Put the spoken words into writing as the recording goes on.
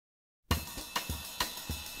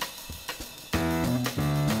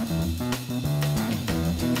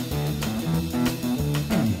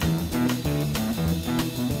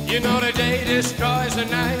You know the day destroys the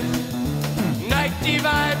night, night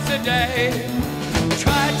divides the day.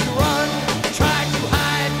 Try to run, try to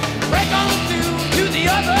hide, break on through to the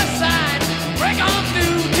other side, break on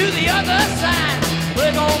through to the other side,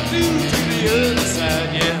 break on through to the other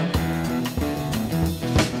side, yeah.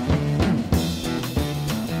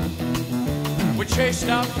 We chased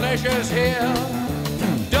our pleasures here,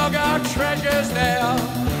 dug our treasures there,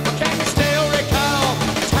 but can you still recall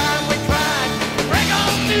the time we cried? Break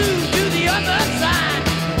on through to the other side,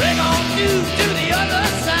 break on through to the other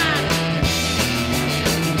side.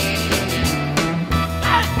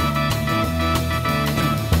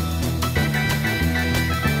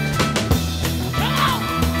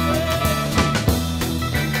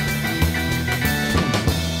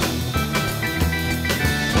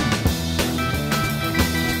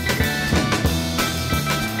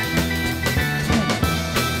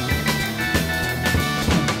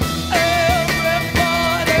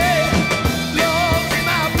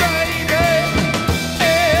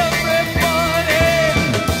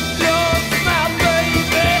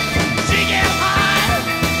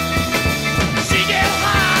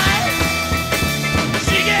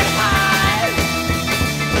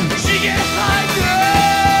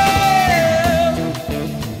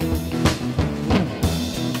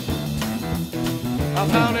 I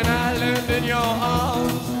found an island in your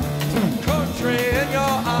arms, country in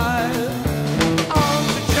your eyes,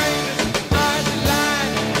 arms and chains, eyes and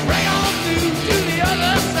lines. Break on through to the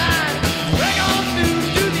other side, break on through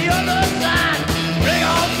to the other side, break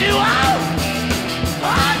on through,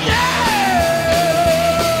 oh yeah!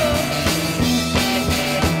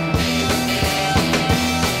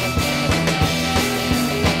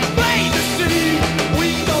 Bay to sea,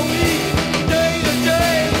 week to week, day to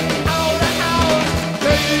day, hour to hour.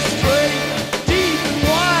 Straight, deep and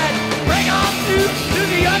wide, break on through to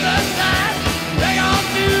the other side, break on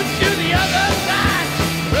through to the other side,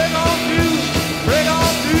 break on through, break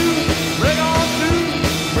on through, break on through,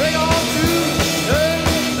 break on through.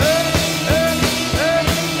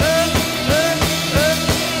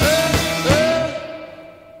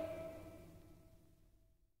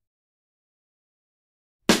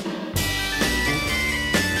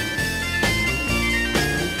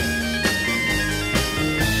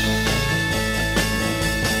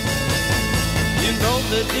 You know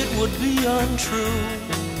that it would be untrue.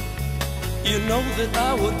 You know that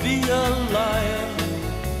I would be a liar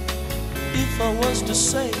if I was to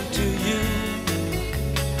say to you,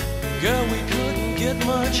 girl, we couldn't get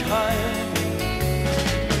much higher.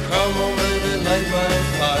 Come on, baby, light my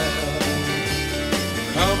fire.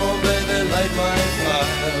 Come on, baby, light my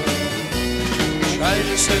fire. Try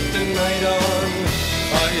to set the night on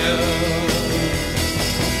fire.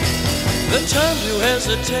 The time to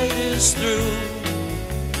hesitate is through.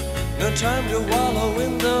 No time to wallow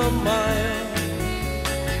in the mire.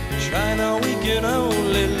 Try now, we can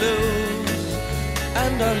only lose,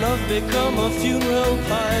 and our love become a funeral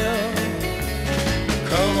pyre.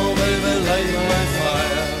 Come on, baby, light my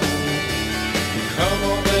fire. Come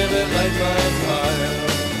on, baby, light my fire.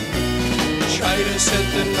 Try to set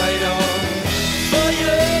the night on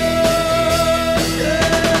fire.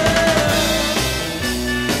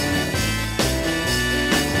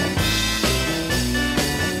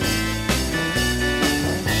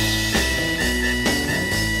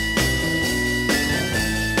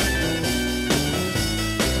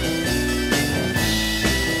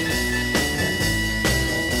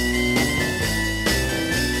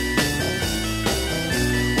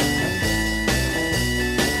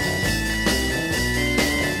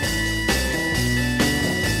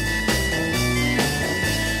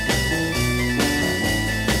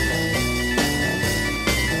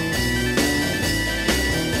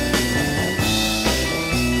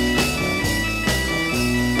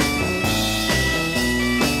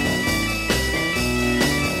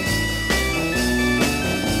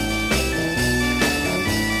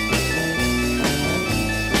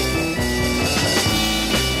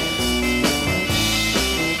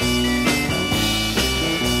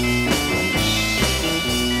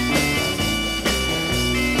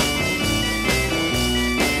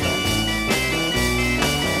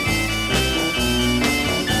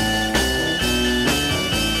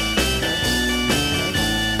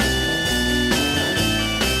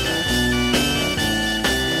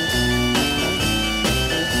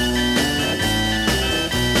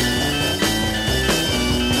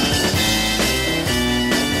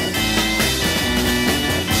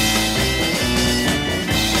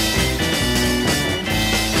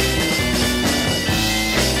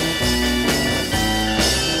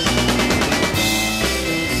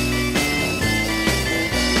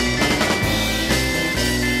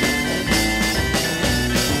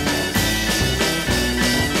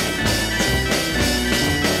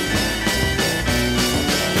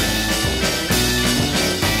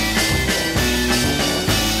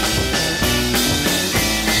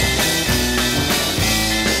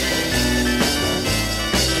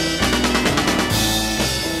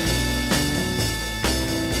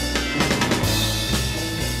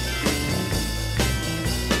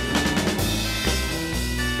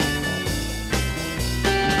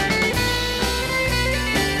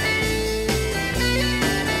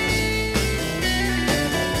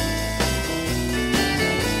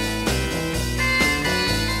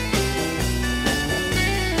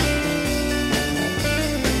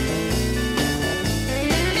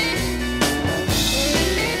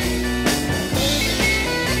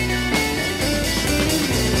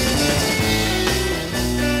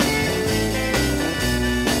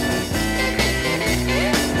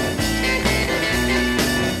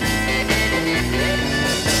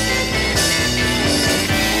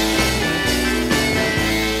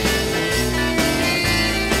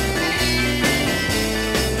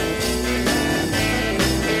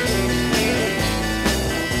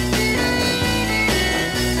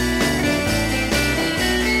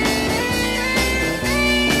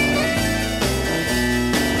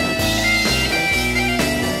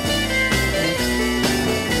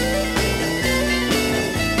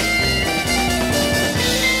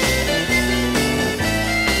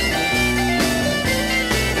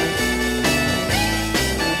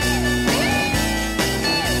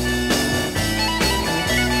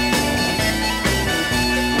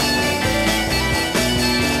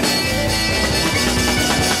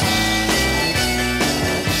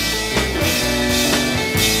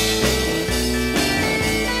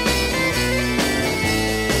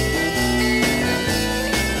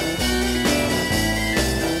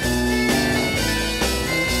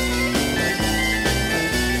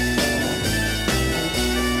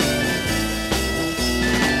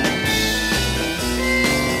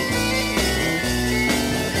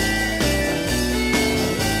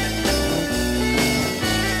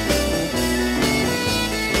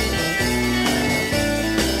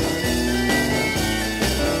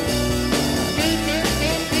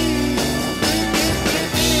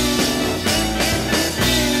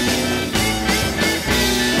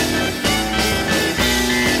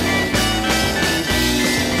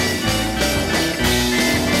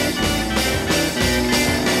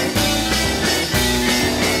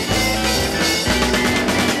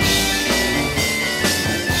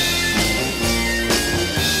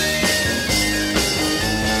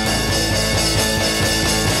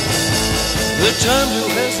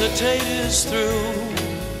 hesitate is through.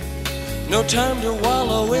 No time to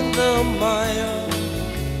wallow in the mire.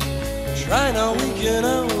 Try now, we can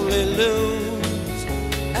only lose,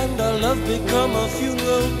 and our love become a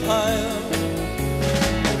funeral pyre.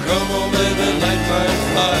 Come on, baby, light my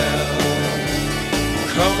fire.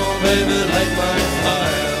 Come on, baby, light my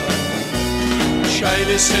fire. Try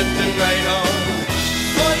to set the night on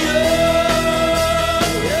fire.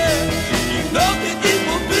 Yeah. You know that it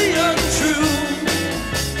will be untrue.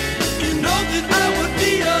 You know that I would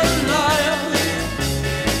be a liar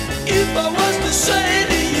if I was to say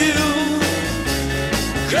to you,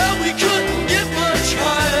 girl, we couldn't get much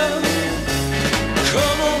higher.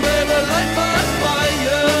 Come on, baby, light my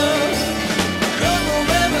fire. Come on,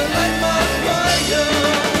 baby, light my fire.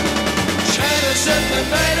 Try to set the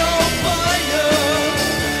night on fire.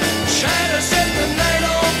 Try to set the night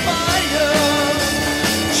on fire.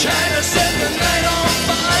 Try to set the night on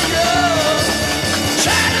fire.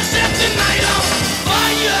 Try to set the night on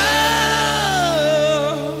fire.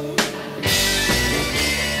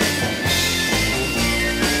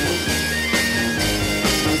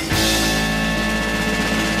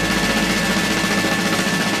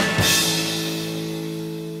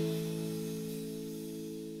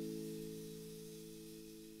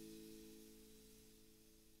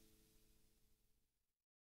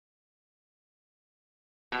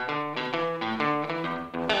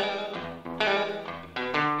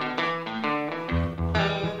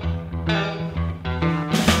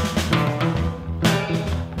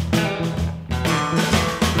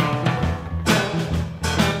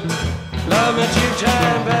 Love me 2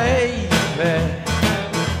 times, baby.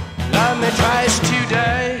 Love me twice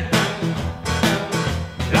today.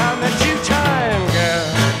 Love me 2 times, girl.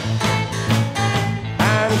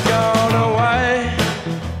 I'm gone away.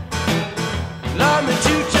 Love me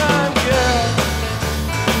 2 times, girl.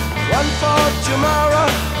 1 for tomorrow,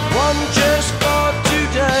 1 just for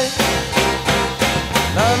today.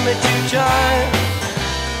 Love me 2 times.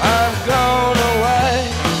 I'm gone away.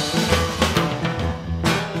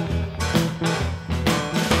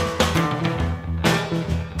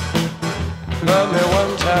 Love me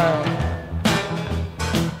 1 time,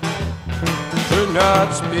 could not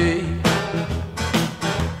speak.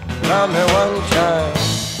 Love me 1 time,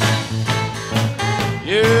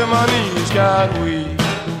 yeah, my knees got weak.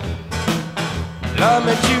 Love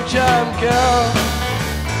me 2 times, girl.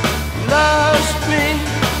 Lost me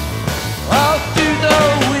all through the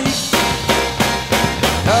week.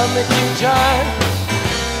 Love me 2 times,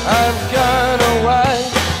 I'm gone away.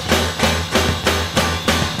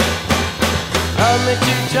 Love me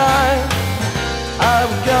 2 times,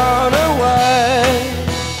 I've gone away.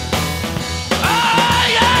 Oh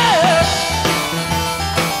yeah.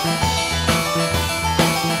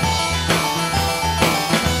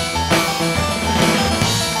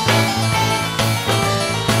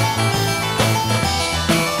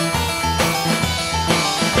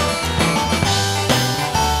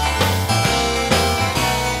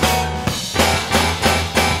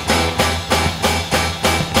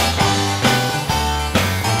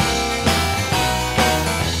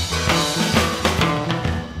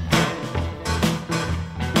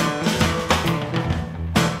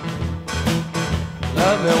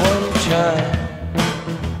 Love me 1 time,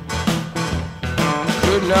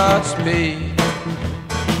 could not speak.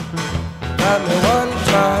 Love me 1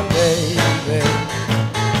 time, baby.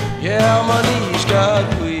 Yeah, my knees got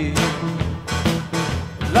weak.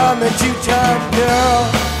 Love me 2 times, girl.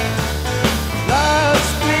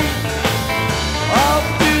 Lost me all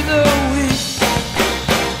through the week.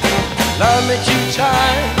 Love me 2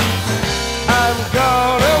 times, I'm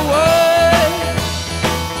gone away.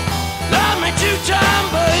 Love me 2 times,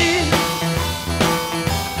 babe.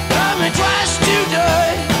 Love me twice today.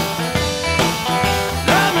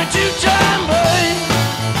 Love me 2 times, babe.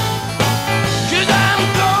 'Cause I'm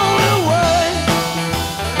going away.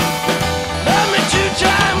 Love me 2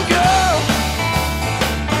 times, girl.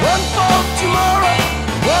 1 for tomorrow,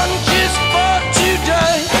 1 just for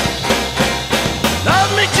today.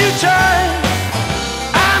 Love me 2 times,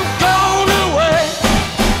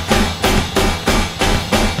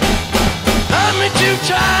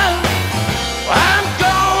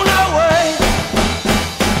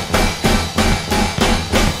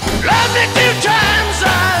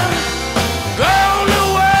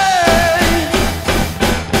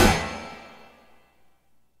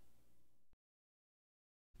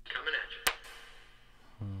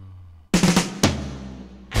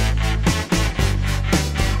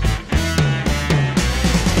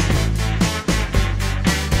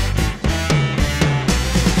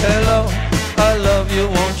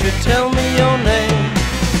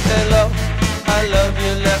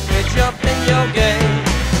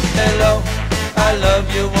 I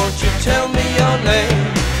love you, won't you tell me your name?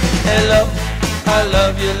 Hello, I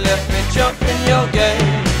love you, let me jump in your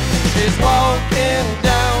game. She's walking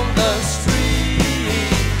down the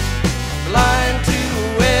street, blind to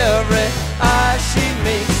every eye she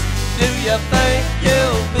meets. Do you think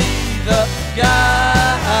you'll be the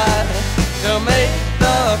guy to make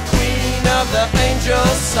the queen of the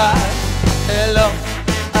angels sigh? Hello,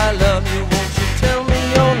 I love you, won't you tell me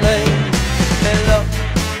your name? Hello,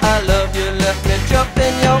 I love you, let me jump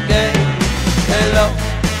in your game. Hello,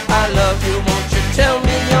 I love you, won't you tell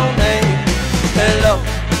me your name? Hello,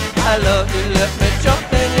 I love you, let me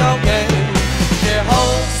jump in your game. She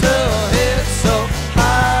holds her head so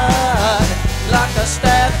high, like a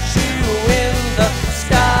statue in the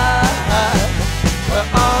sky. Her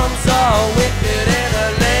arms are wicked and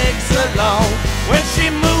her legs are long. When she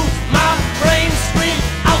moves, my brain screams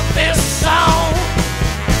out this song.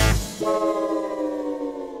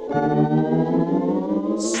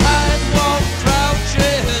 Sidewalk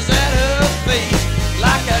crouches at her feet,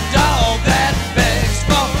 like a dog that begs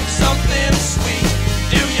for something sweet.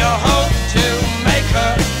 Do you hope to make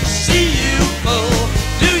her see you full?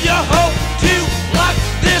 Do you hope to lock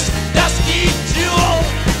this dusky jewel?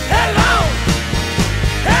 Hello,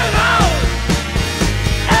 hello,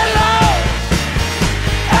 hello,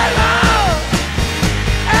 hello,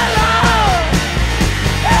 hello,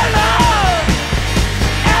 hello,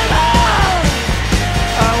 hello.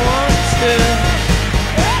 I want to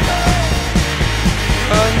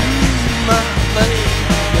my baby,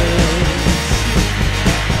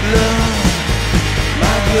 love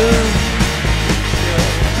my girl,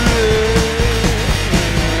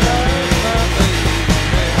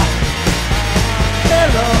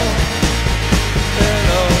 hello, hello,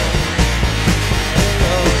 hello,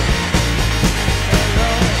 hello,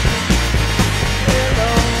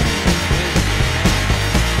 hello.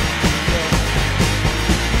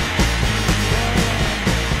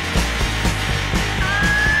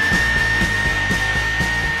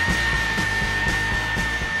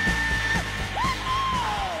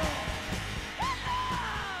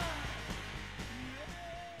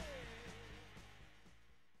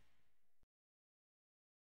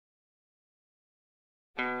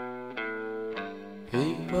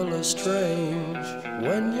 People are strange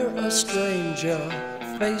when you're a stranger.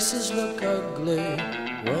 Faces look ugly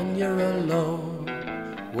when you're alone.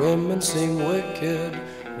 Women seem wicked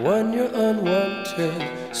when you're unwanted.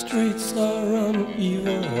 Streets are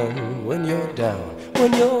uneven when you're down.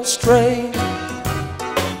 When you're strange,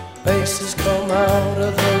 faces come out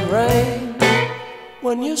of the rain.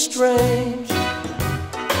 When you're strange,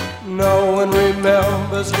 no one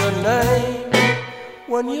remembers your name.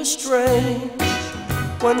 When you're strange,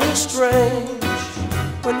 when you're strange,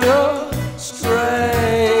 when you're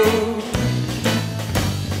strange.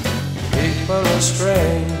 People are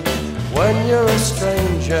strange when you're a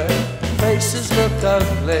stranger. Faces look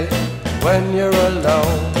ugly when you're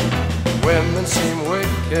alone. Women seem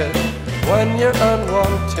wicked when you're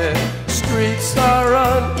unwanted. Streets are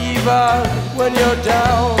uneven when you're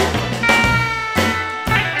down.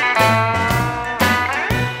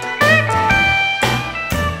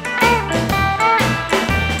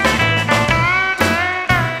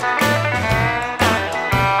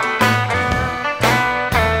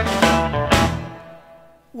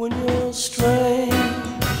 When you're strange,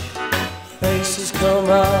 faces come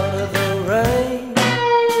out of the rain.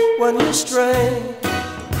 When you're strange,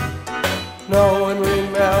 no one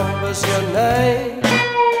remembers your name.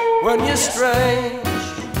 When you're strange,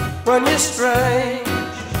 when you're strange,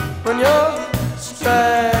 when you're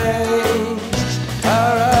strange.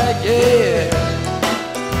 Alright, yeah.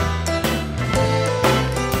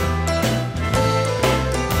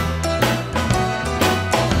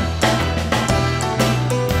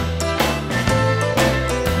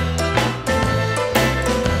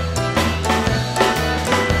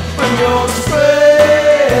 When you're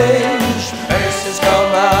strange, faces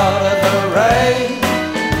come out of the rain.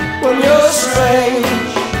 When you're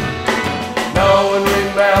strange, no one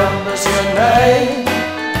remembers your name.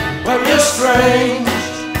 When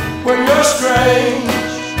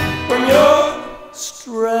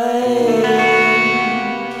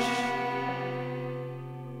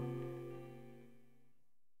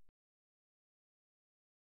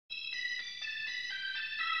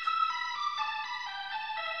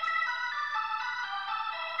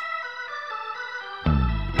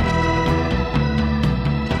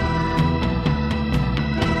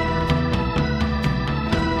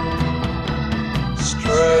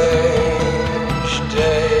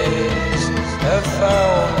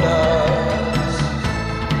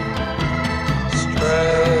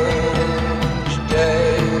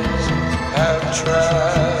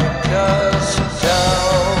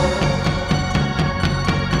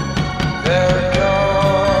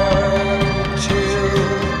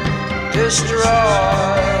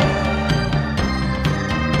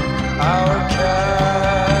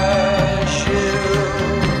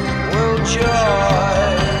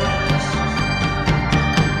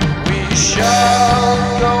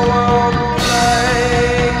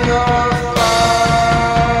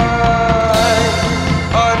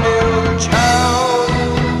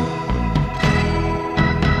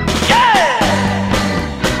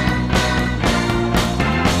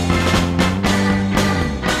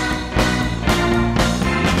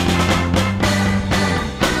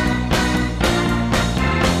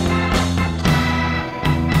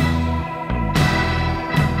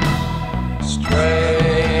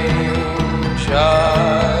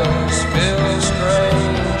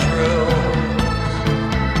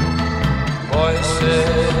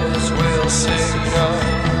voices will signal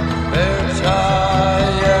their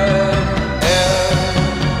tired end.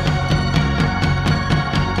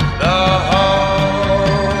 The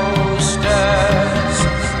hostess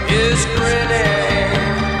is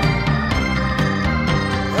grinning,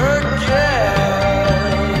 her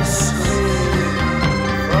guests sleep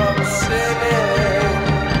from singing.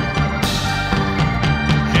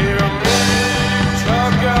 Hear me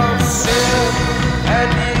talk of sin,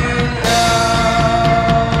 and you know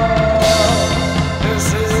this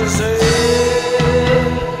is it.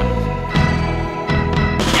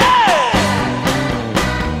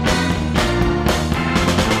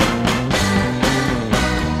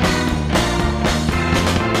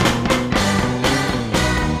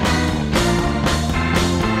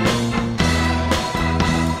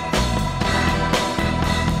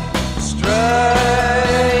 Strange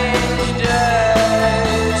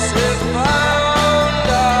days have found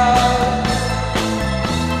us,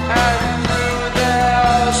 and through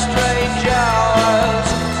their strange hours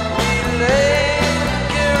we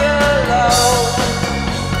linger alone.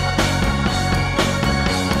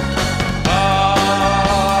 Bodies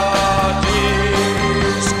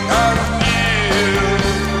confused,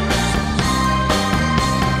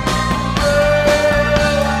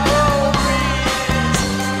 memories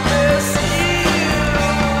misused,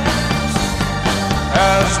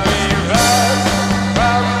 as we ran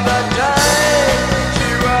from the day to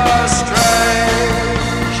a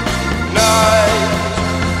strange night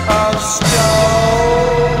of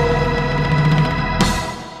stone.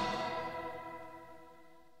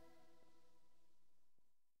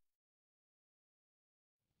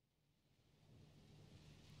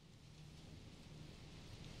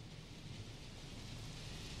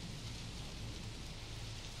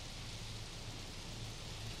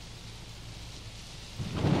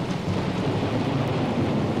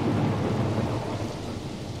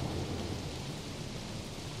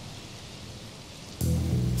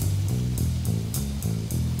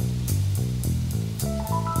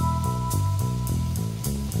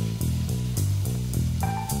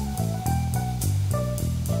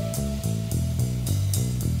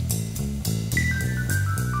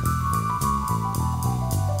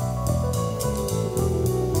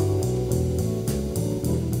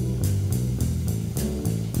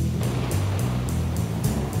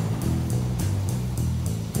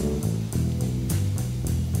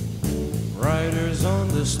 Riders on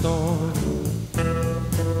the storm,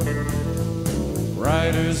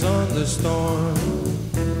 riders on the storm.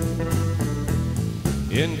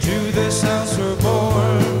 Into this house we're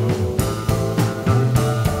born,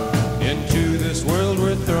 into this world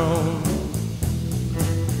we're thrown,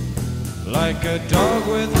 like a dog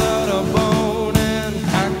without a bone, and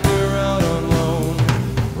packed her out on loan.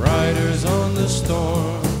 Riders on the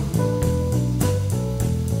storm,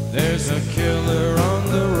 there's a killer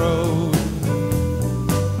on the road.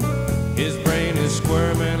 His brain is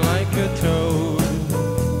squirming like a toad.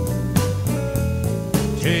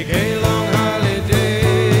 Take a long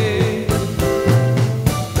holiday,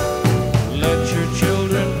 let your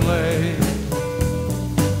children play.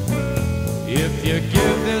 If you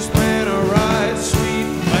give this man a ride, sweet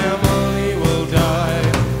man,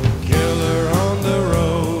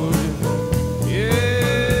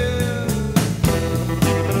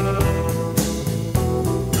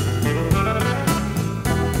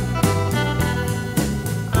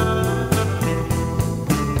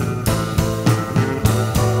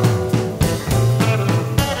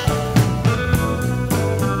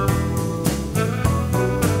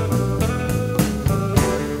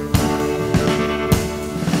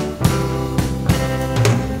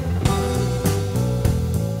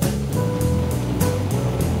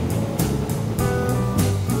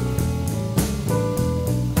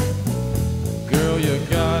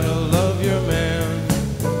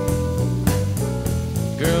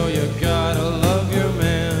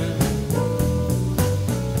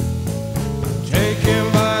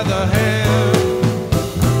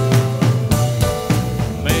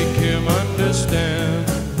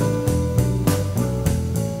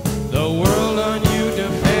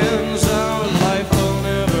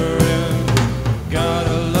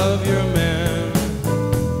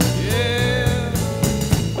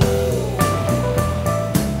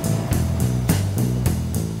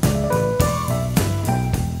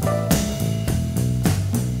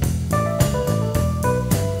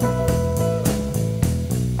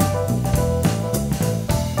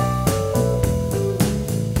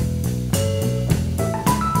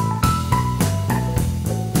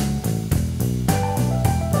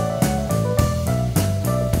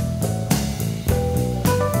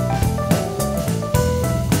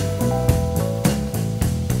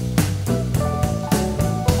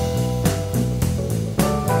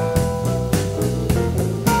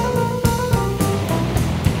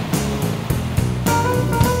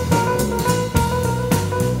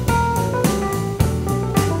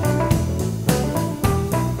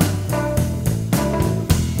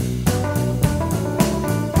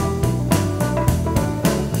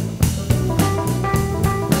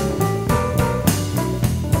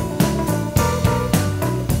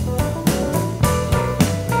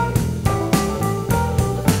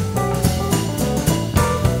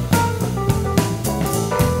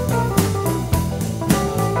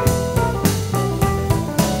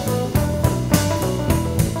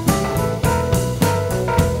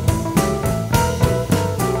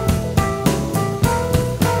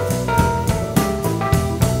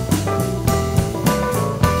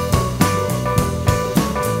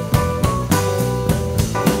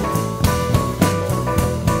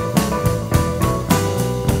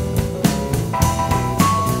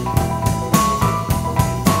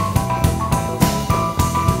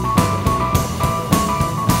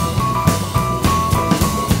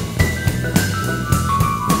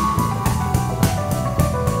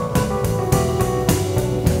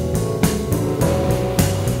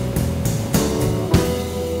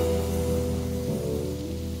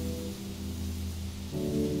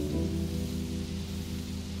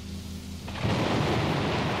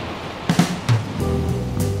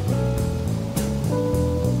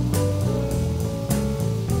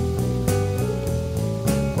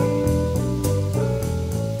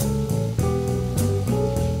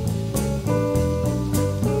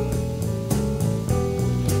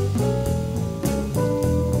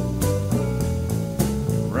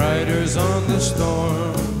 Riders on the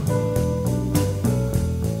storm,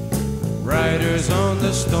 riders on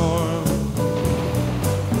the storm.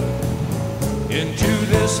 Into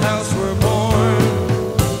this house we're born,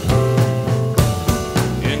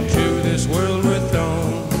 into this world we're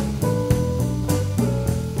thrown,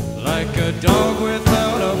 like a dog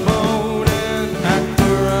without a bone, an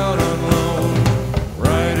actor out on loan.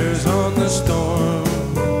 Riders on the storm.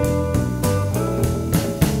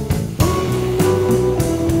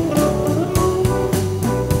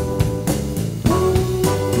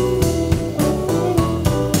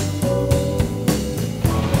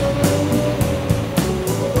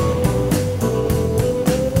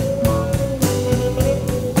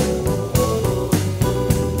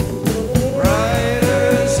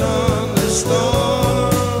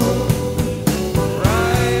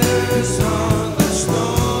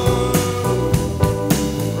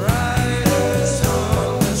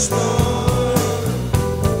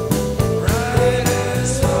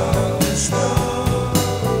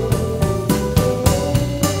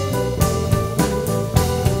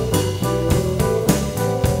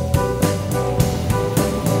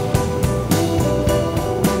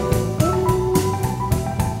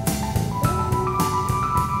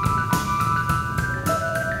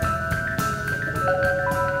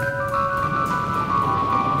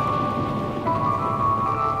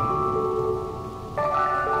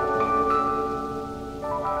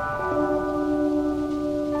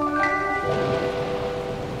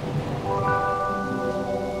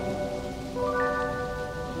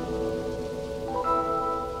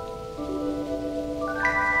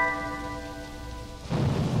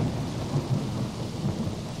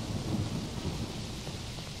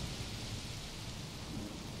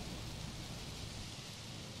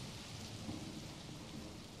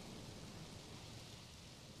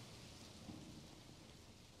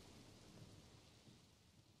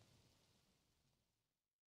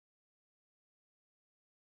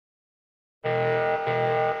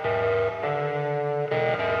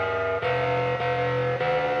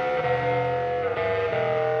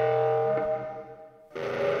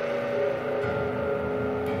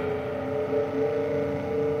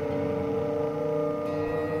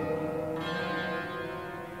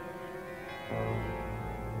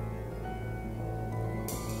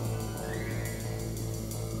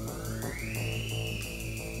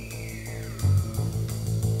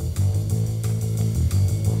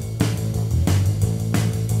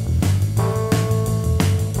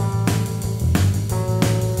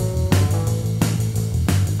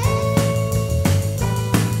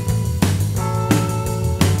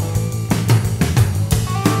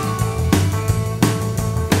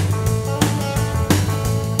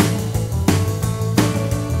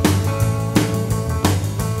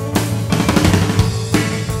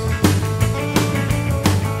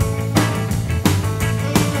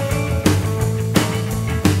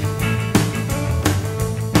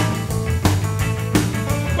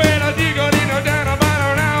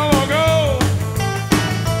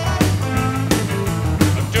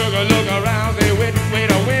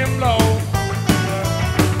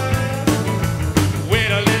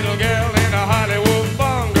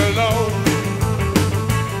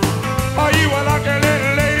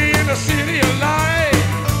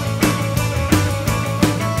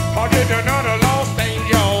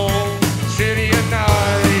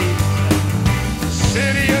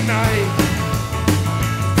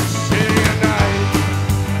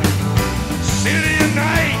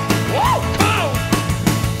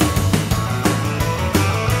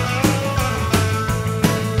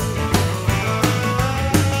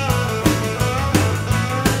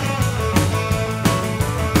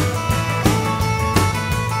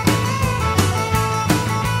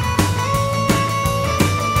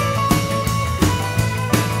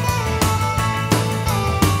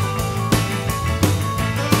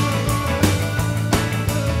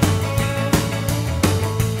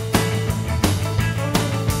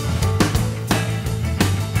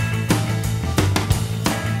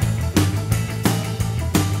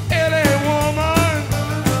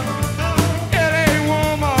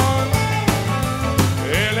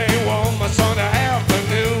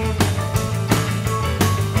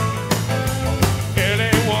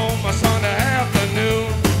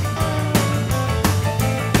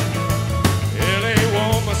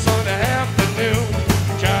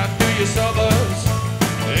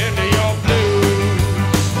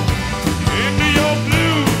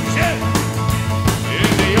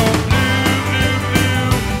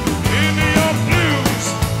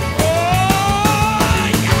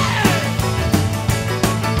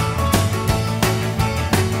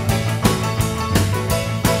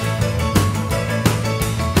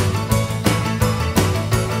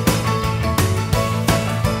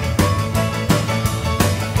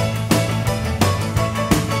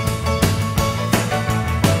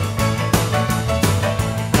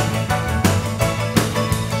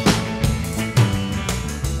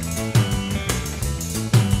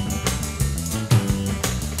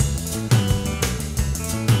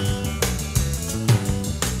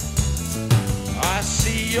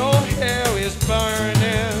 see your hair is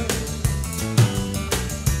burning.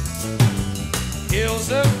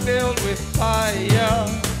 Hills are filled with fire.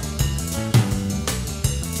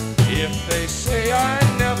 If they say I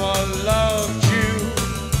never loved you,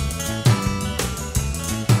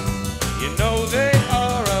 you know they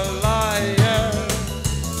are a liar.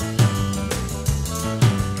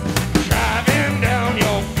 Driving down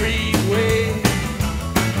your freeway,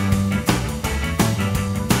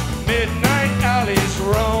 midnight alleys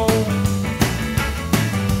roam.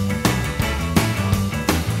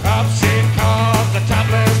 Cops in cars, the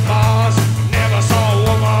topless bars, never saw a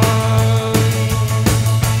woman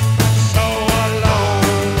so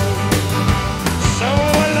alone, so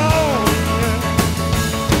alone,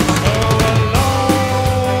 so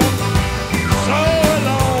alone, so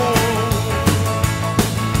alone.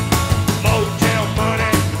 Motel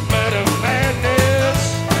money, murder madness.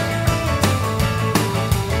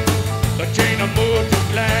 The chain of mood from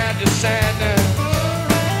glad to sadness.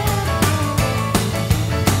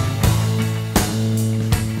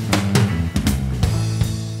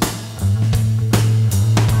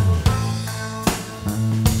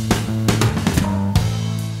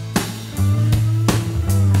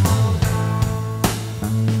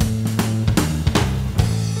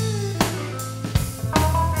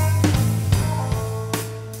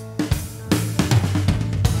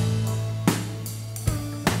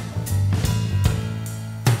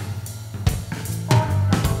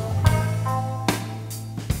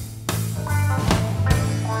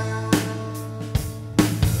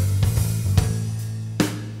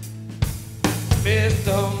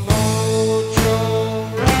 Mr. Mojo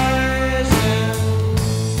rising,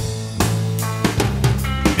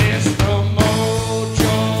 Mr.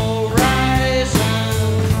 Mojo rising,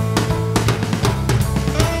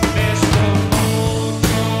 Mr.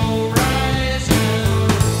 Mojo rising,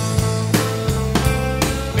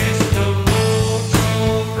 Mr. Mojo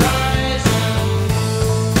rising,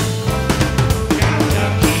 gotta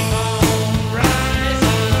keep on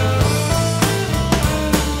rising.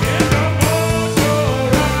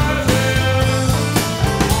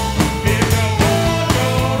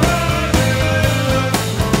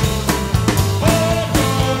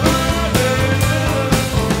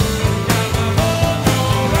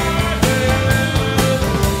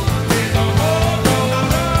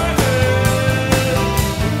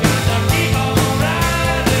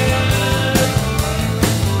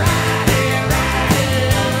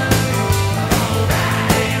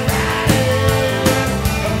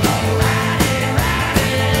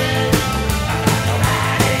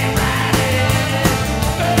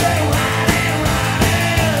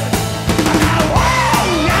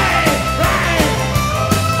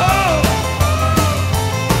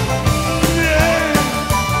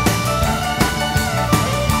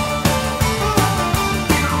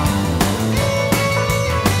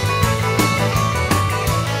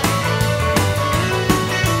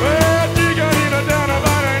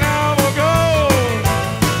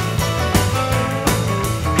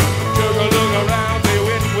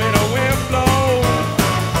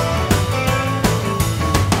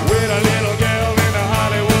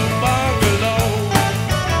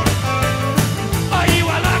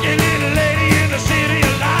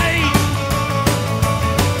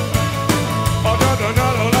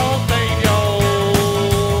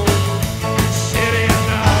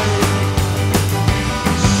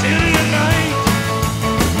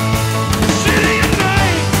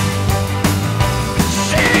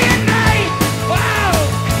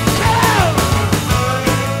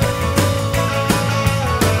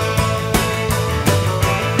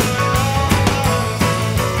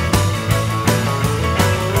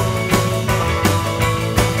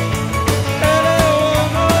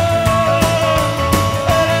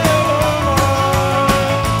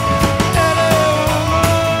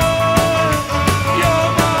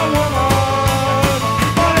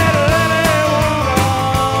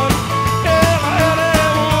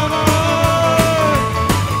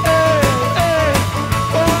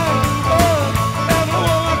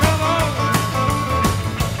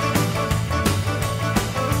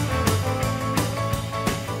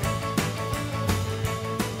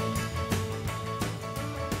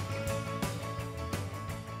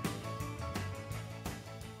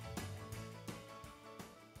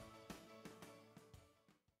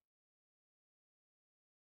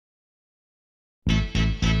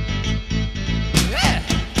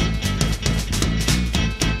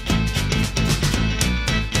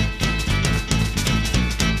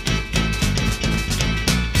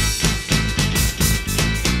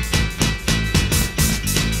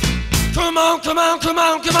 Come on, come on, come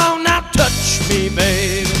on, come on, now touch me,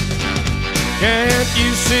 baby. Can't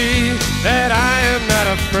you see that I am not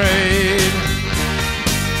afraid?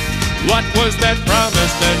 What was that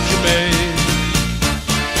promise that you made?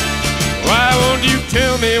 Why won't you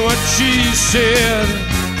tell me what she said?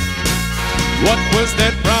 What was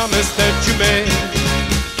that promise that you made?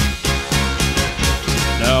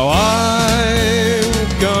 Now I'm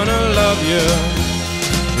gonna love you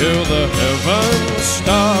till the heavens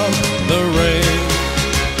stop the rain.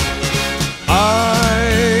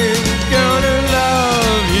 I'm gonna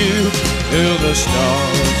love you till the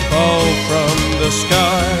stars fall from the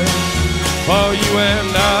sky for you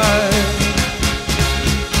and I.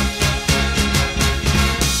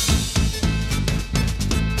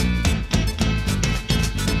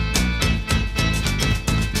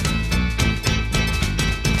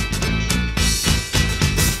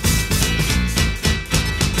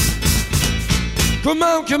 Come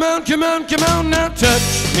on, come on, come on, come on, now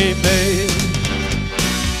touch me, babe.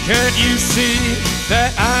 Can't you see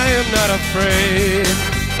that I am not afraid?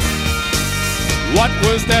 What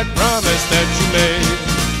was that promise that you made?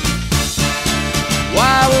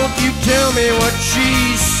 Why won't you tell me what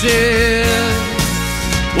she said?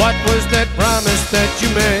 What was that promise that you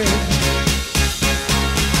made?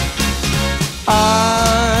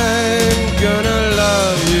 I'm gonna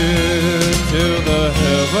love you till the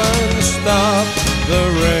heavens stop the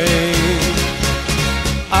rain.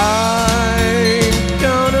 I'm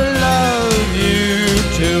gonna love you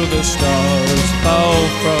till the stars fall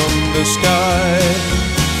from the sky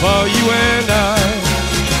for you and I.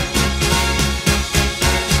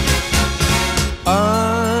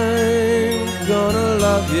 I'm gonna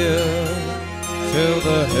love you till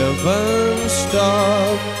the heavens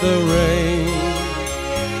stop the rain.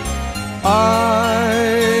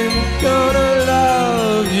 I'm gonna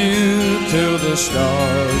love you till the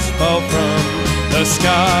stars fall from the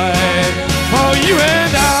sky for you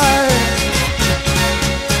and I.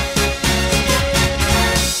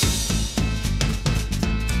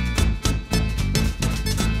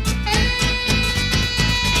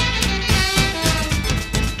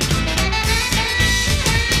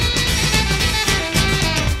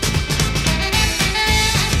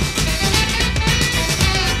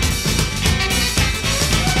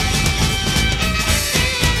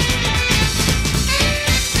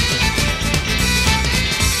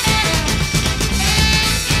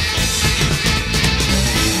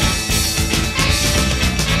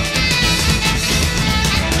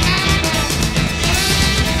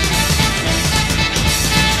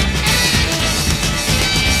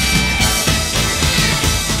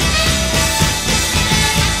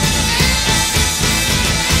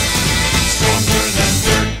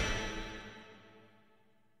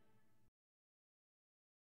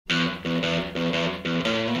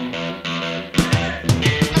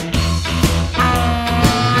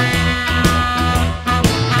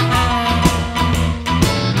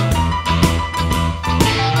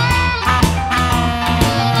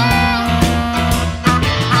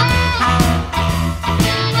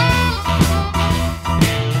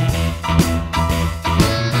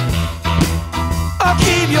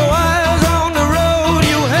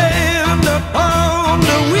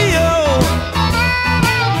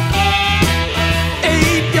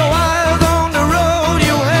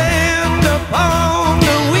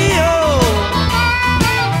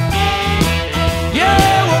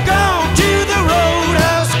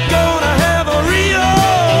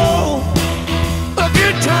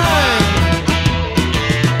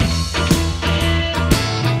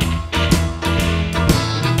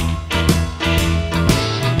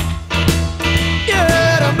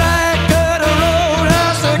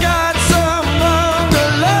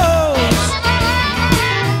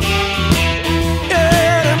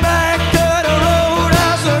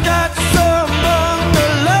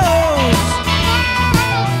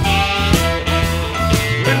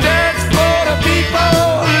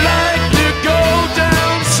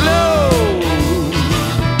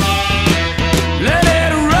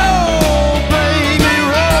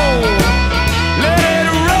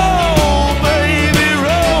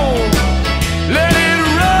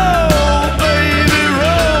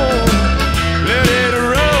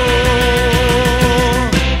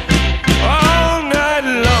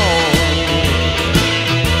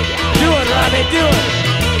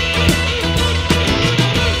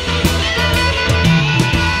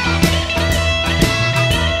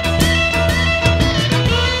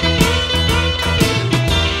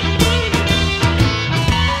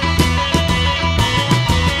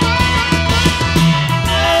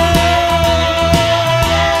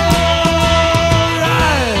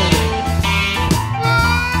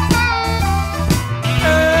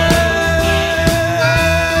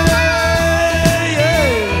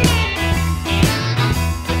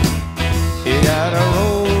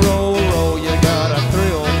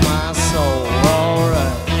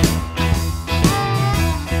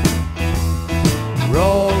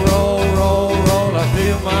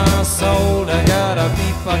 steal my soul. I gotta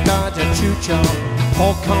beef, I gotta chucha.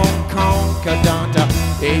 Hong Kong, Concadanta.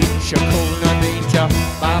 H. Kuna Ninja.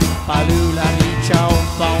 Papalula Nicha.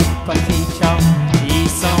 Bompaticha.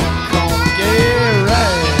 Eson Kong. Get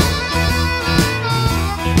right.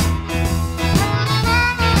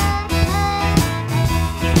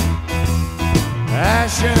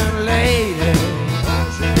 Ashen lady,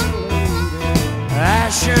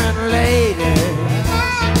 ashen lady,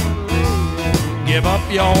 give up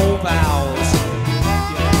your vows,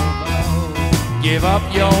 give up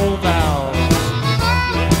your vows.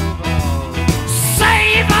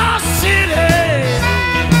 Save our city,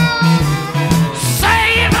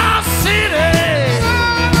 save our city,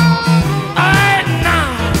 right now.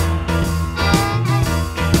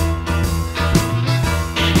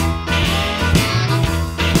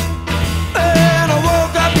 And I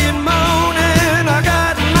woke up in the morning, I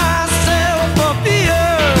got myself a beer.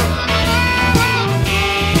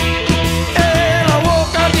 And I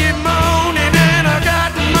woke up in the morning and I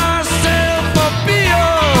got myself a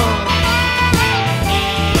beer.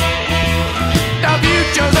 The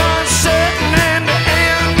future's uncertain and the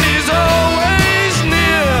end is always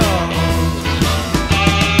near.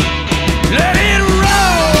 Let it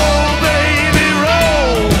roll, baby,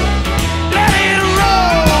 roll. Let it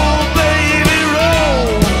roll, baby, roll.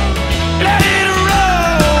 Let it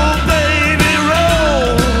roll, baby,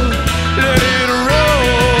 roll. Let it roll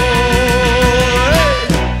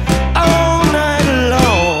all night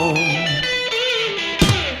long.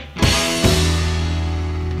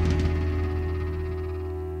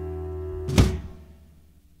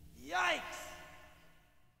 Yikes!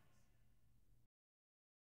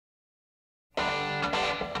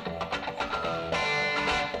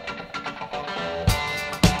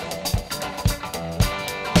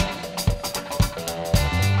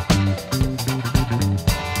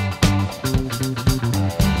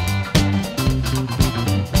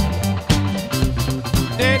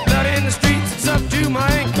 Dead blood in the streets, it's up to my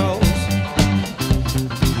ankles.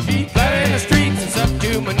 Sheet blood in the streets, it's up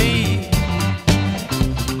to my knees.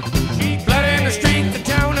 Sheet blood in the streets, the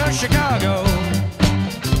town of Chicago.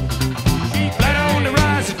 Sheet blood on the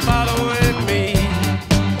rise, it's following me.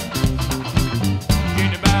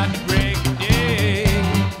 She's about to break of day.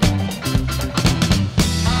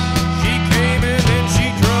 She came and then she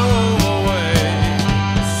drove away.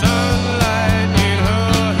 Sunlight in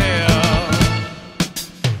her hair.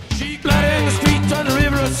 She blood in the streets on the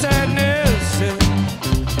river of sadness.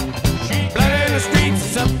 She blood in the streets,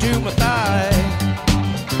 it's up to my thigh.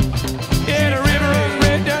 Yeah, the river runs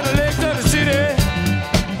red down the legs of the city.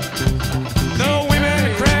 The women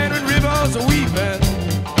are crying when rivers are weeping.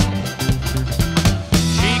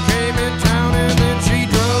 She came in town and then she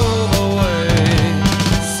drove away.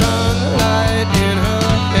 Sunlight in her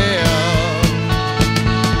hair.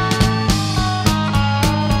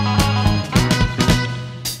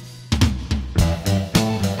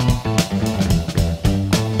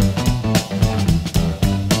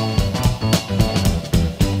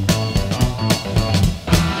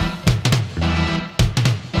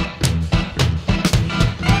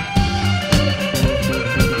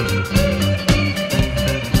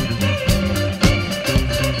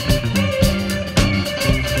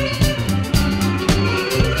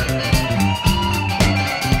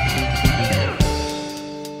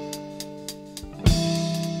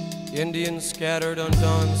 Indians scattered on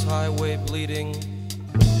dawn's highway bleeding.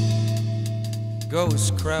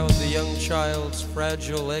 Ghosts crowd the young child's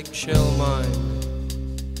fragile eggshell mind.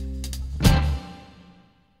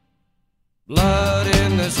 Blood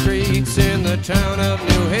in the streets in the town of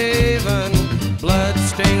New Haven. Blood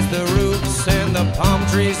stains the roofs and the palm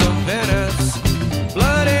trees of Venice.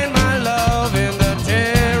 Blood in my love in the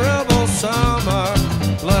terrible summer.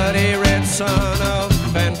 Bloody red sun of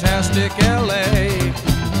fantastic LA.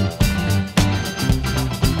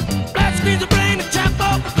 Blood screens the brain and chop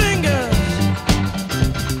off the fingers.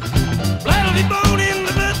 Blood will be born in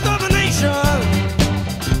the birth of a nation.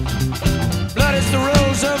 Blood is the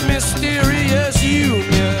rose of mysterious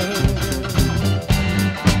union.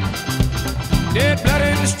 Dead blood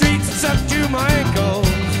in the streets, it's up to my ankles.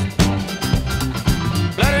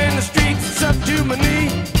 Blood in the streets, it's up to my knee.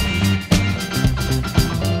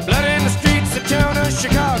 Blood in the streets, the town of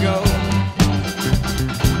Chicago.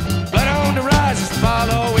 Blood on the rise is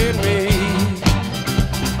following me.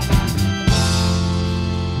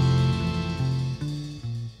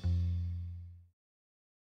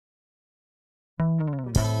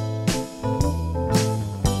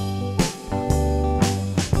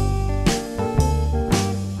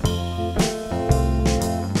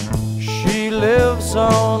 She lives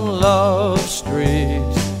on Love Street.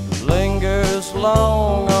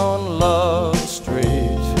 long on Love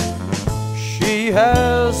Street. She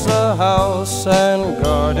has a house and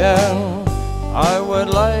garden. I would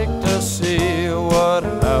like to see what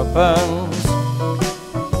happens.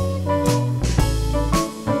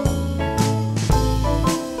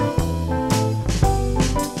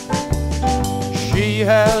 She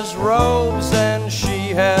has robes and she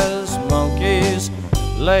has monkeys,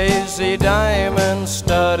 lazy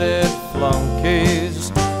diamond-studded flunkies.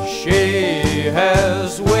 She has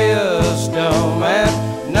wisdom and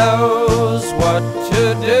knows what to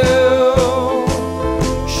do.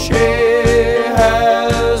 She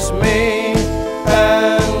has me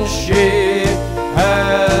and she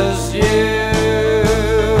has you.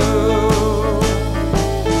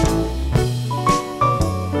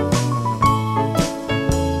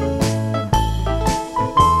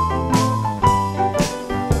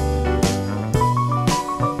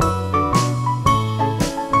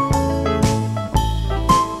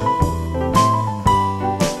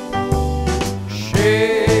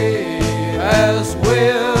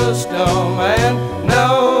 And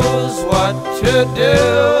knows what to do.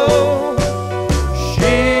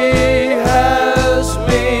 She has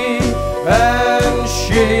me and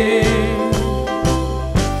she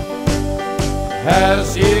has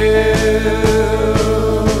you.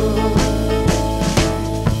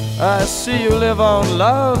 I see you live on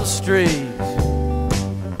Love Street.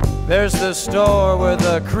 There's the store where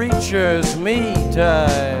the creatures meet.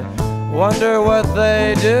 I wonder what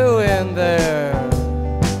they do in there.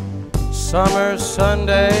 Summer,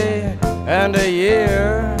 Sunday, and a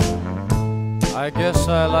year. I guess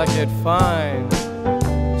I like it fine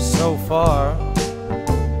so far.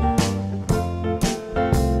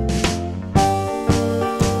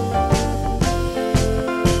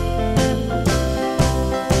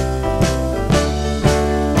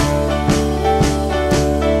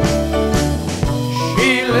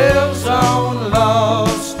 She lives on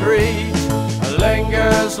Love Street,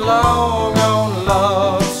 lingers long on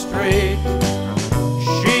Love Street.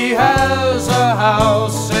 She has a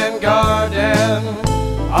house and garden.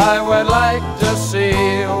 I would like to see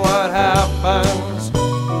what happens.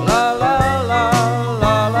 La la la la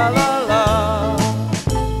la la la.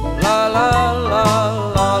 La la la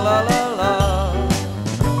la la la la.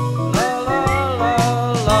 La la la la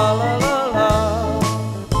la la la.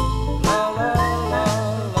 La la la la la la la. La la la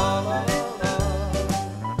la la la.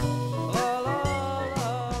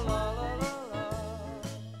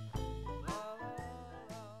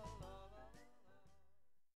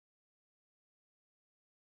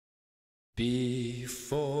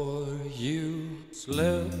 Before you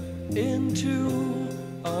slip into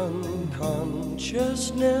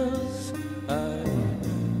unconsciousness,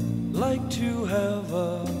 I'd like to have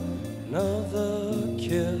another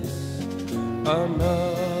kiss,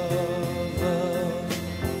 another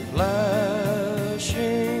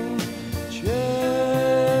flashing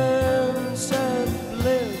chance at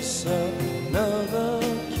bliss, another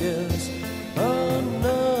kiss,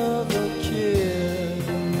 another kiss.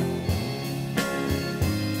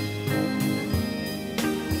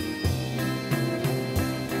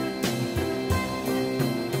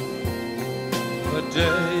 The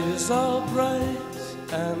days are bright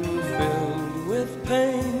and filled with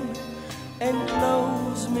pain.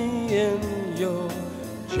 Enclose me in your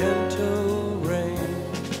gentle rain.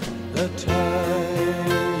 The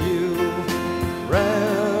time you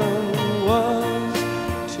ran was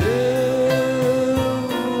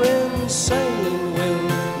too insane. We'll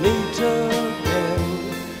meet again.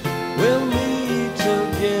 We'll meet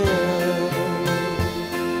again.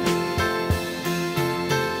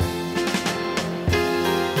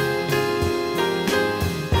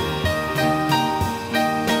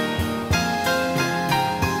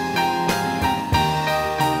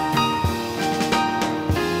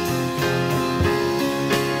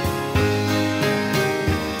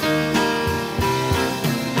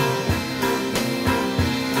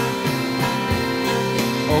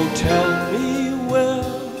 Oh, tell me where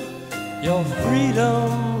your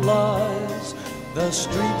freedom lies. The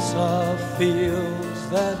streets are fields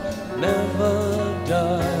that never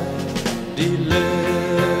die.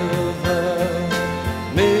 Deliver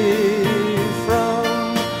me from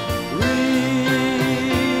reasons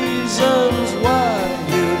why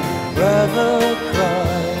you'd rather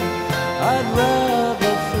cry. I'd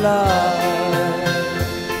rather fly.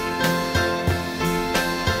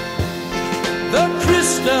 The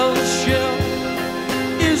crystal ship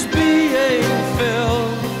is being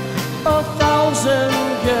filled. 1,000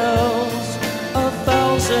 girls,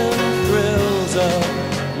 1,000 thrills,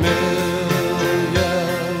 1,000,000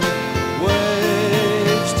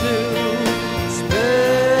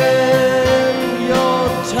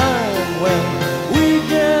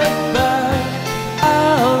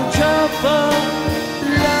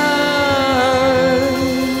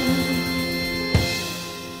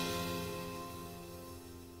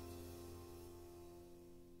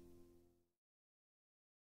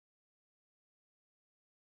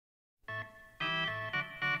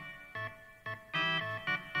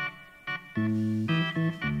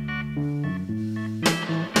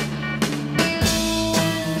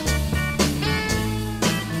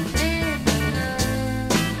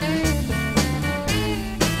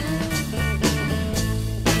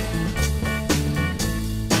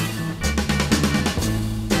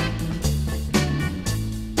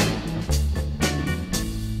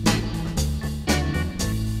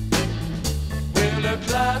 The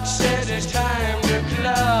clock says it's time to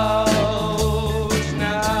close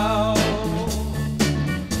now.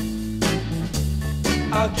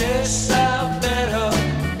 I guess I better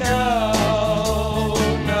go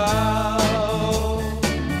now.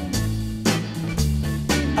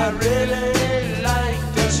 I really like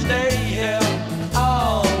to stay here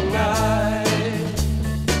all night.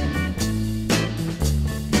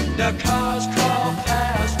 The cars crawl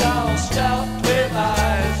past, all stopped with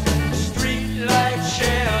eyes.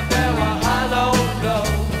 Share there a hollow glow.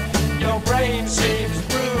 Your brain seems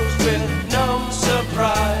bruised with numb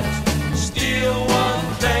surprise. Still one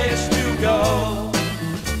place to go.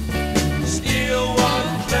 Still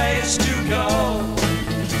one place to go.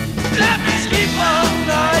 Let me sleep all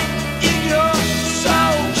night in your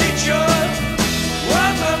soul kitchen.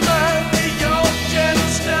 Warm my mind with your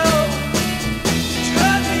gentle stove.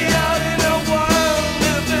 Turn me out in a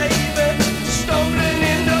wonder, baby. Stolen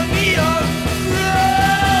in the neon.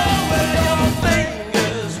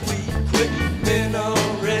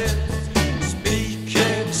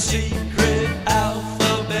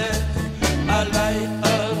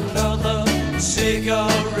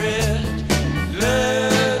 Cigarette,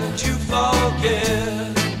 learn to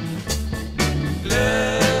forget,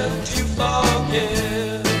 learn to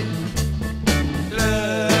forget,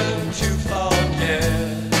 learn to forget,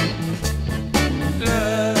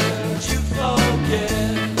 learn to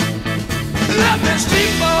forget. Let me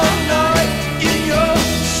sleep all night in your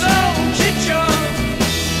soul kitchen.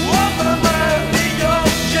 Warm my mind with your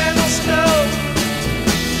gentle snow.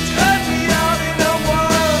 Turn me out in a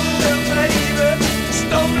wonder, baby.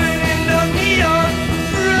 Stolen in the neon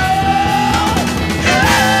road.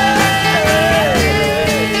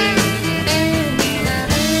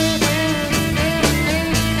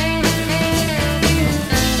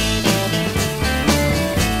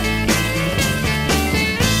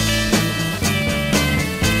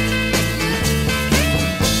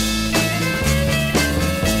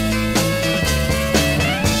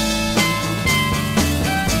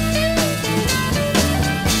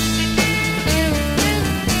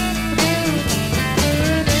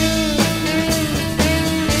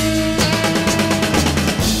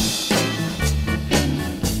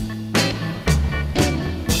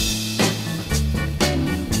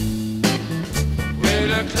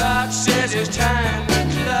 The clock says it's time to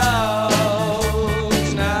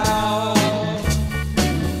close now.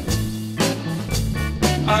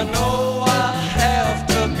 I know I have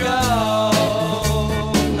to go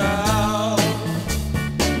now.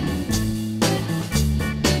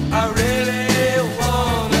 I really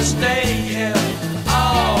wanna stay here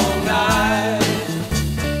all night,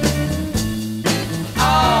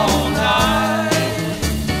 all night.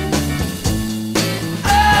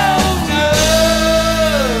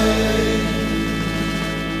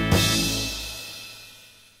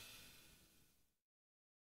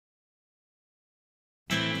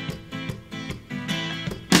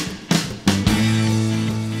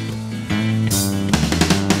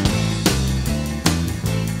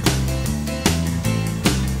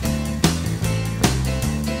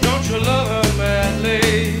 Don't you love her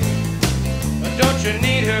madly? Don't you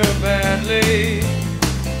need her badly?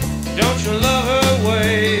 Don't you love her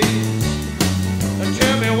ways?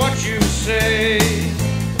 Tell me what you say.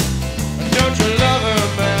 Don't you love her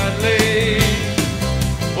madly?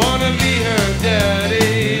 Wanna be her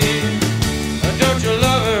daddy? Don't you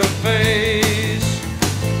love her face?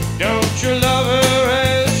 Don't you love her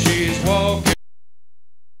as she's walking?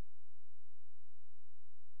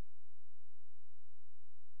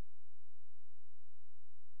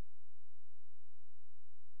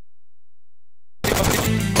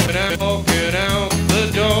 When I'm walking out the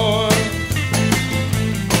door,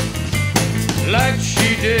 like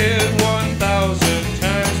she did 1,000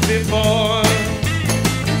 times before.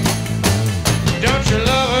 Don't you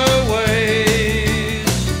love her ways?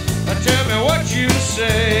 Tell me what you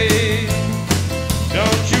say.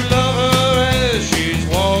 Don't you love her as she's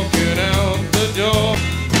walking out the door?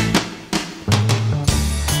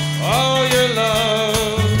 All your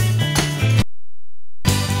love,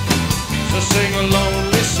 so sing a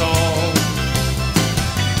lonely song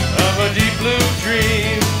of a deep blue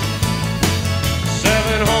dream.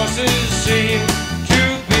 7 horses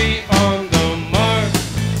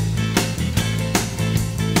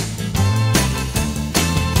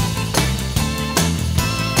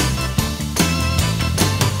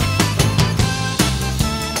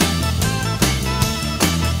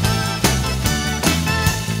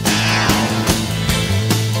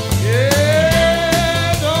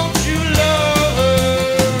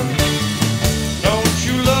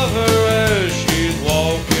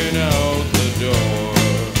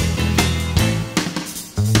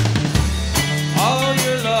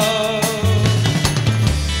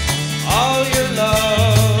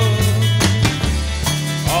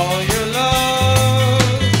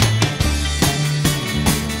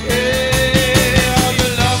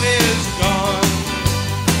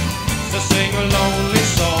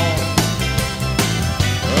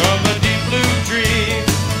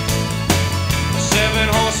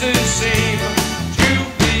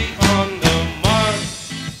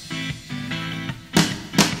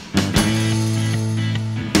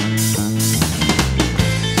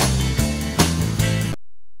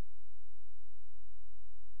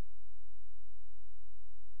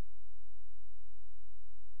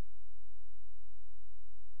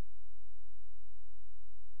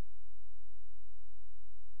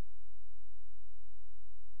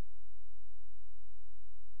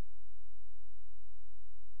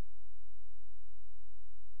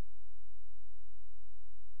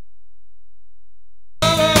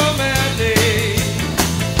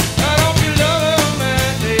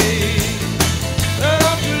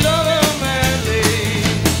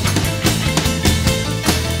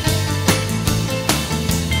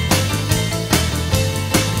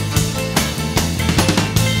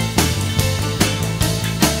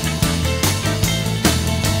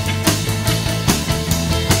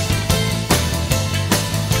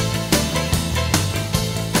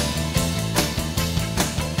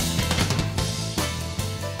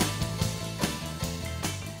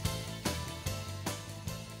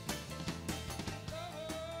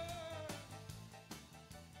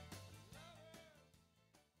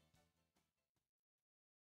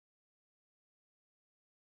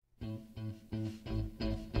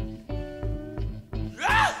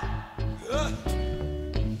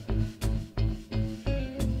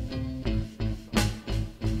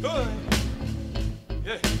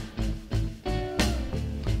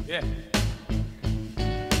Yeah.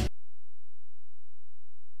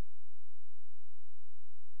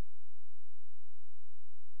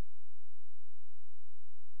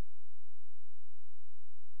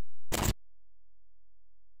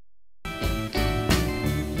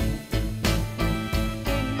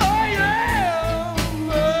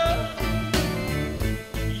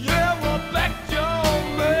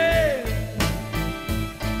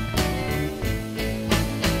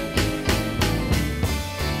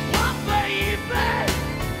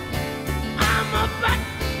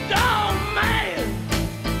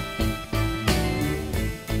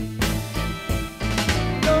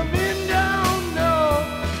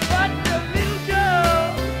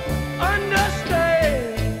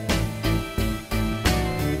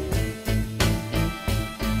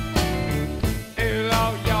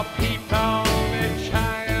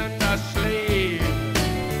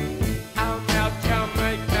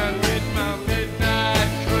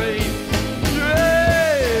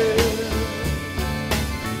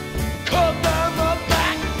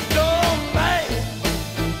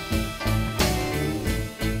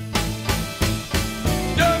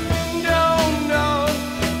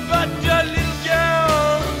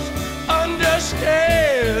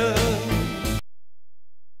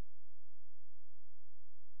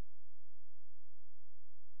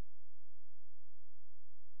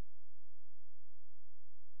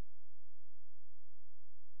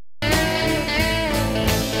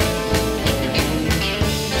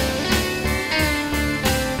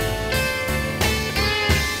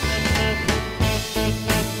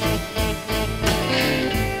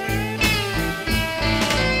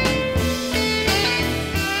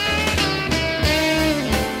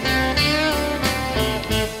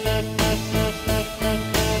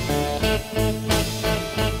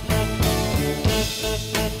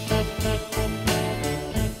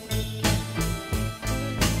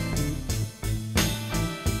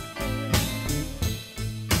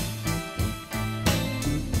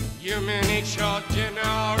 You mean eat your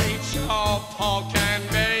dinner, eat your pork and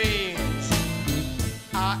beans.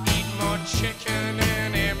 I eat more chicken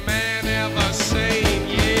than any man ever seen,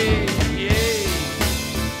 yeah, yeah.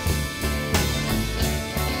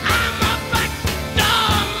 I'm a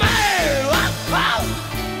backdoor man, whoa.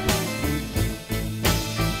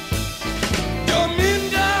 Don't mean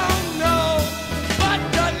don't know, but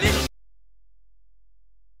the little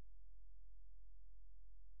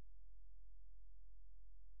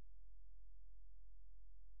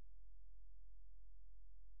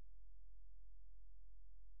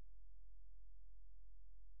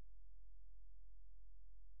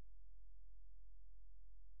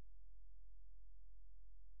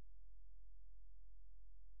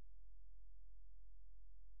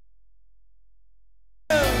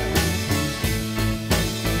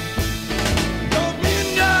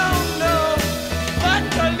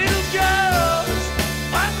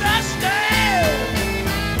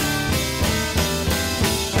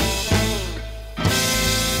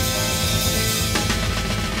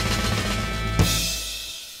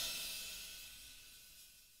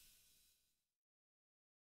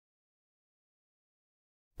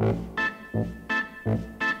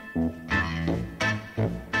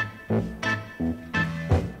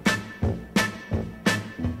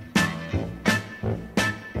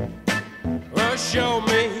show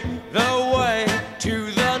me the way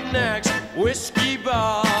to the next whiskey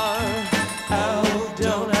bar. Oh,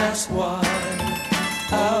 don't ask why.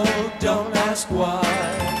 Oh, don't ask why.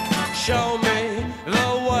 Show me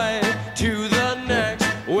the way to the next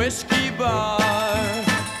whiskey bar.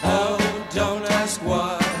 Oh, don't ask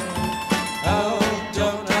why. Oh,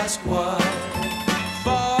 don't ask why.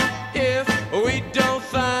 For if we don't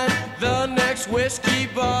find the next whiskey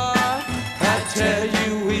bar, I tell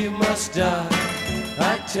you we must die.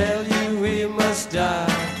 I tell you we must die.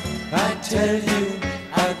 I tell you,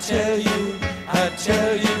 I tell you, I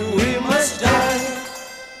tell you we must die.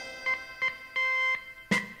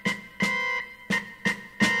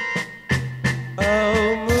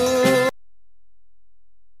 Oh, moon,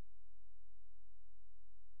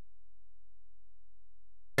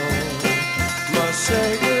 must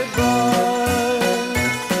say goodbye.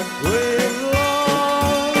 We've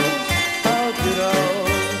lost our good old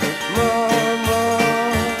mama.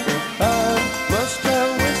 I must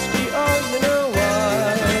have whiskey, oh, you know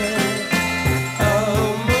why. Oh,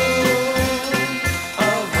 moon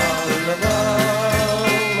of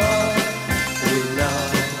Alabama, we now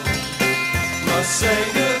must say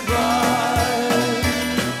goodbye.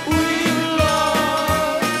 We've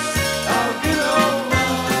lost our good old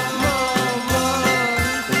mama.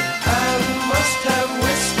 I must have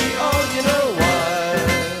whiskey, oh, you know why.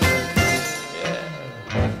 Yeah.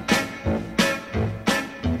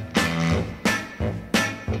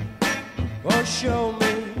 show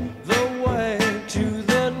me the way to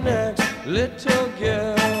the next little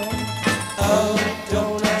girl. Oh,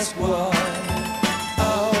 don't ask why.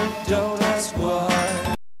 Oh, don't ask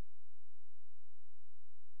why.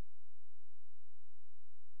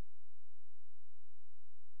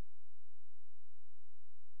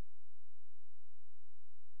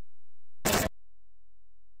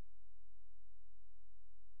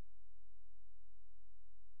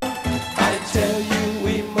 I tell you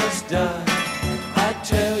we must die. I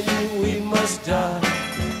tell you we must die.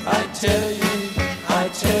 I tell you, I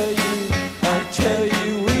tell you, I tell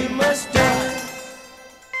you we must die.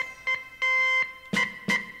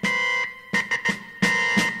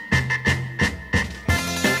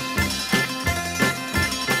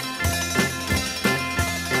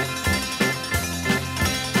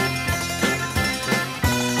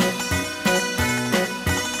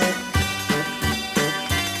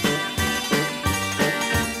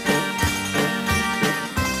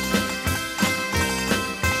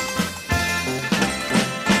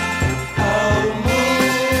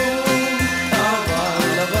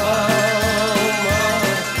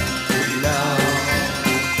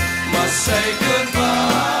 Say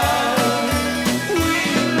goodbye. We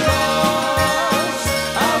lost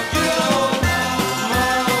our good old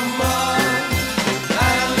mama,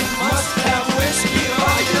 and must have whiskey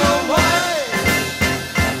or your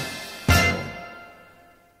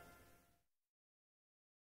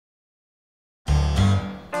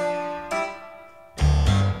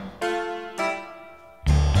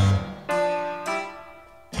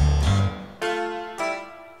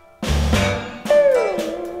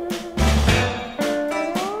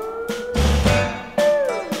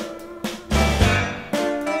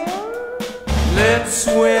Let's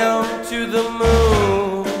swim to the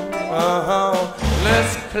moon,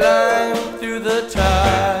 let's climb through the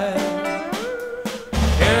tide,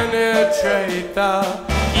 penetrate the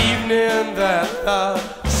evening that the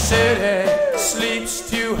city sleeps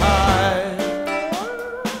too high.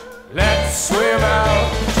 Let's swim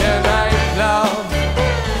out tonight, love,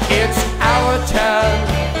 it's our time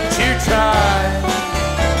to try.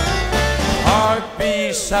 Heart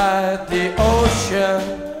beside the ocean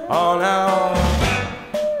on our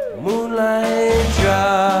moonlight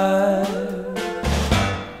drive.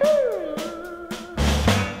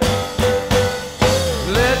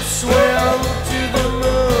 Let's swim to the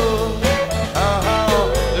moon,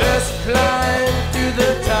 let's climb through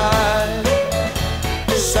the tide,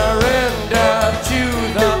 surrender to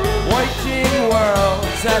the waiting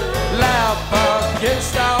worlds that laugh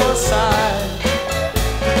against our side.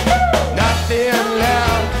 Nothing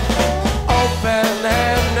left open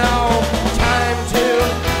and no time to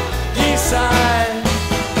decide.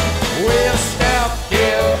 We'll step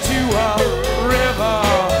into a river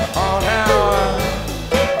on our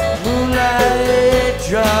moonlight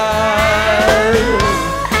drive.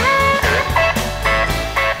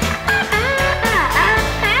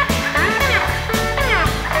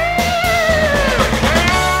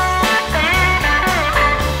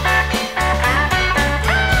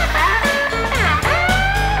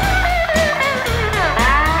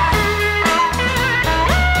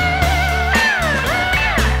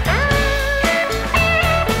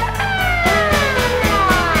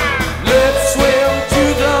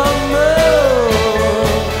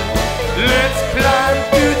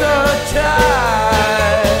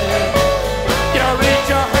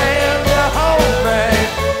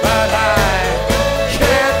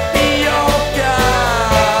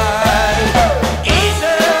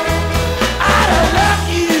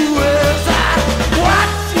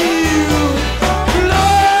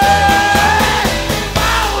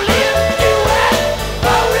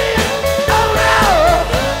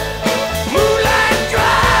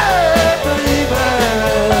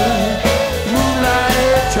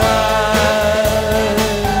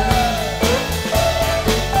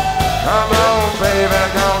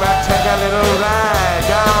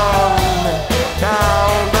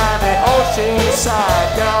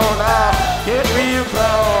 Side, go now, get real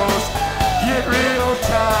close, get real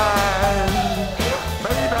tight.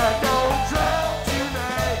 Baby, don't drown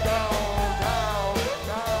tonight, go down,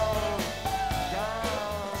 down, down.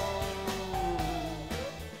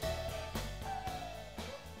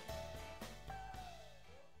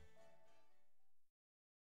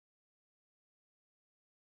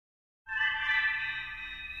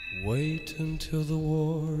 Wait until the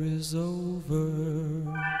war is over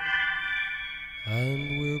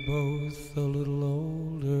and we're both a little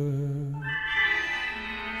older.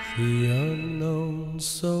 The unknown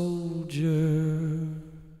soldier.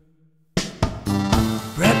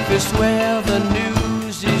 Breakfast where the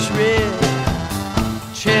news is read,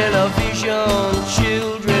 television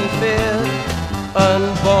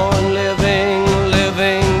unborn, living,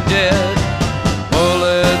 living dead.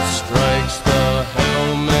 Bullet strikes the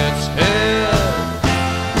helmet's head,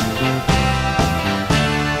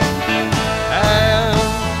 and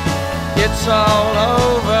it's all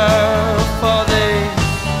over for the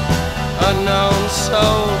unknown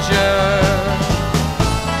soldier.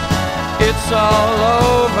 It's all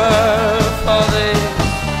over for the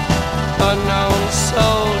unknown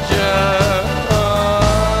soldier.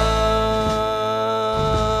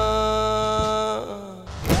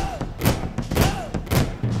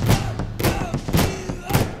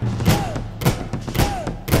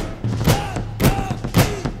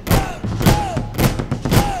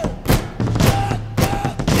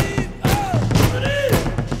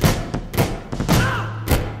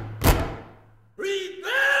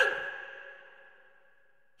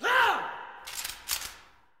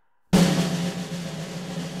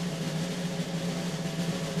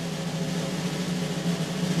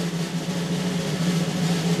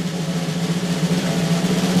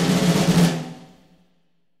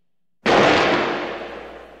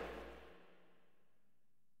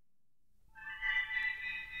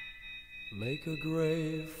 Make a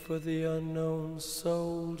grave for the unknown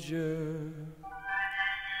soldier,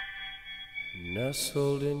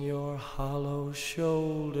 nestled in your hollow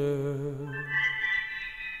shoulder.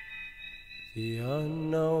 The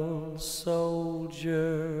unknown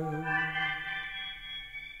soldier.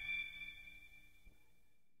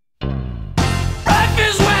 Life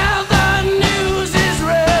is where the news is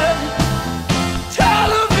read,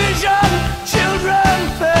 television, children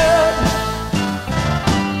fed.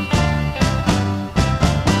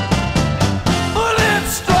 Bullet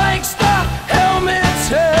strikes the helmet's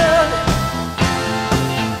head,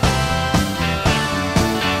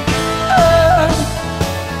 and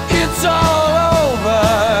it's all over.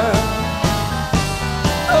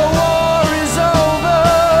 The war is over.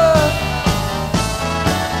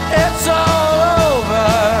 It's all over.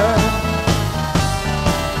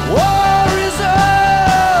 War is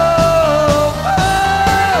over.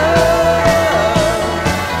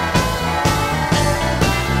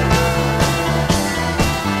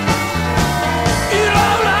 It's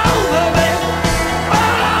all over, baby.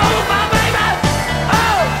 All over, baby.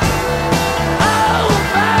 Oh,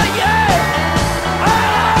 over, yeah.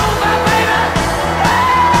 All over, baby.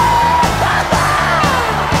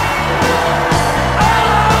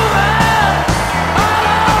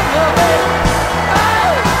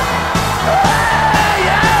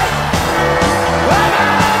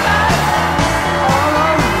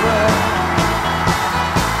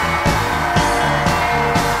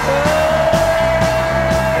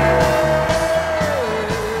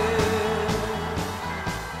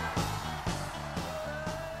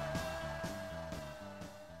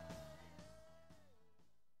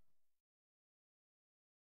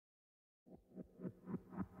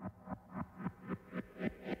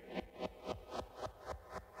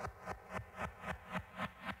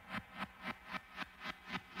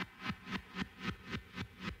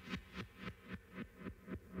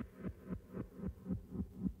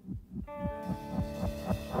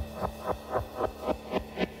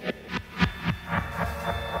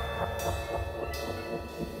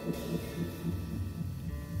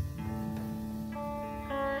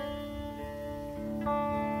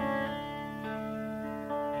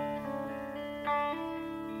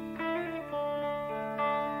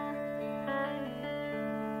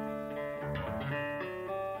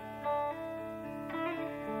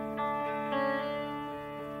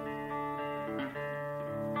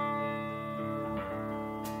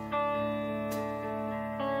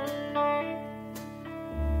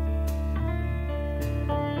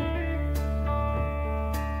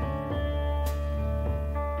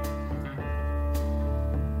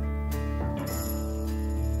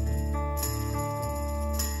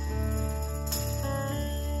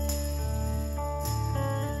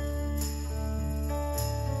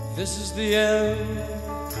 This is the end,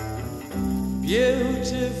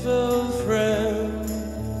 beautiful friend.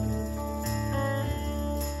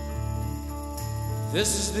 This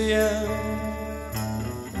is the end,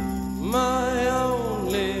 my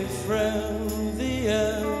only friend. The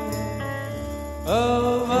end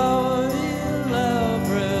of our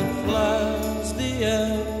elaborate plans. The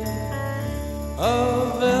end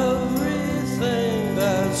of everything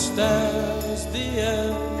that stands. The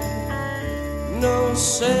end. No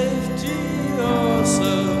safety or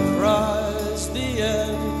surprise. The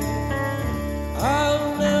end.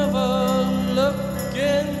 I'll never look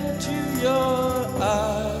into your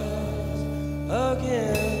eyes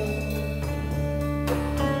again.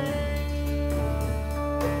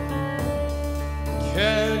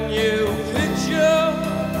 Can you picture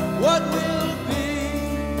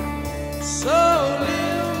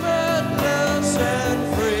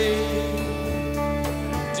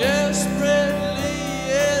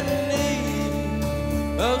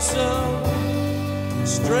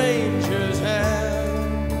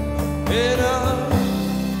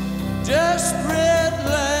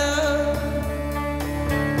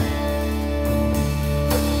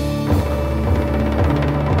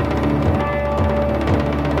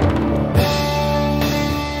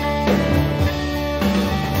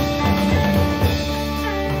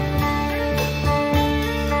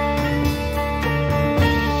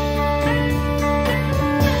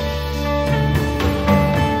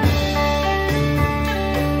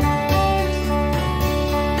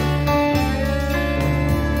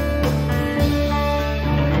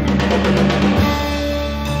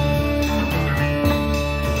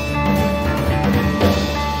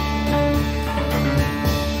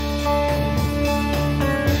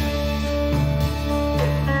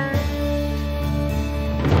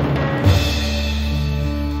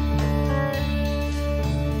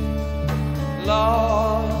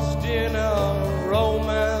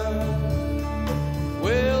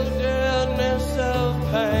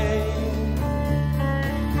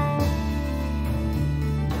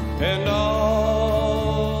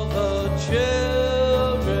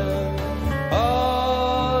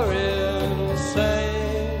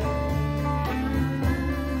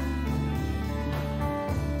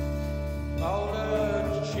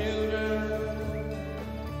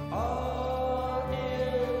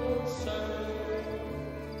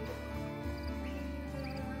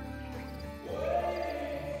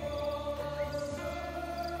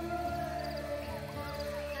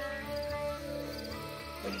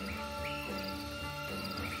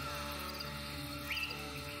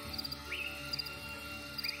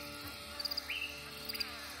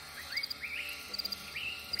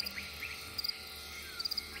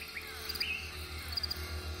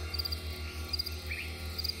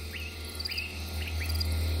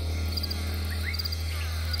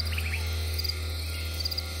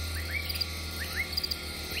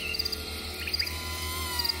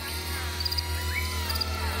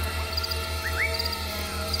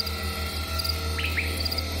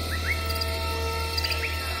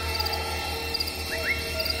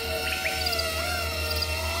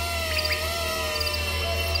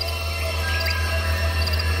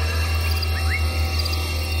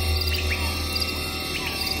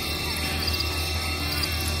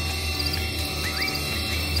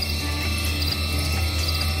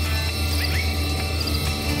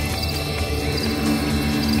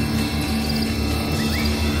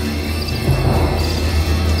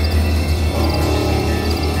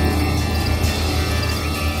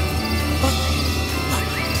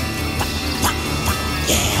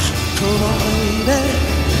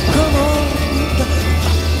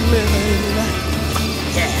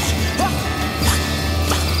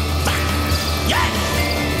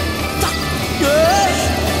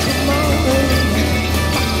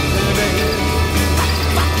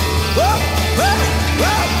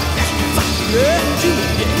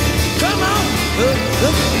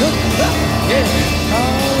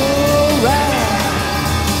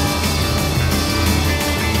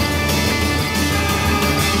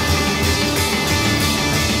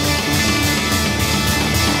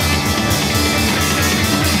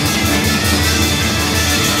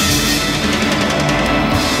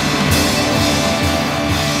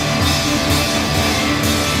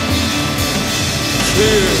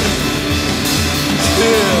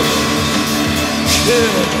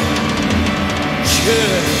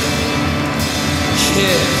kid,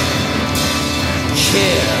 kid,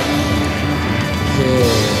 kid.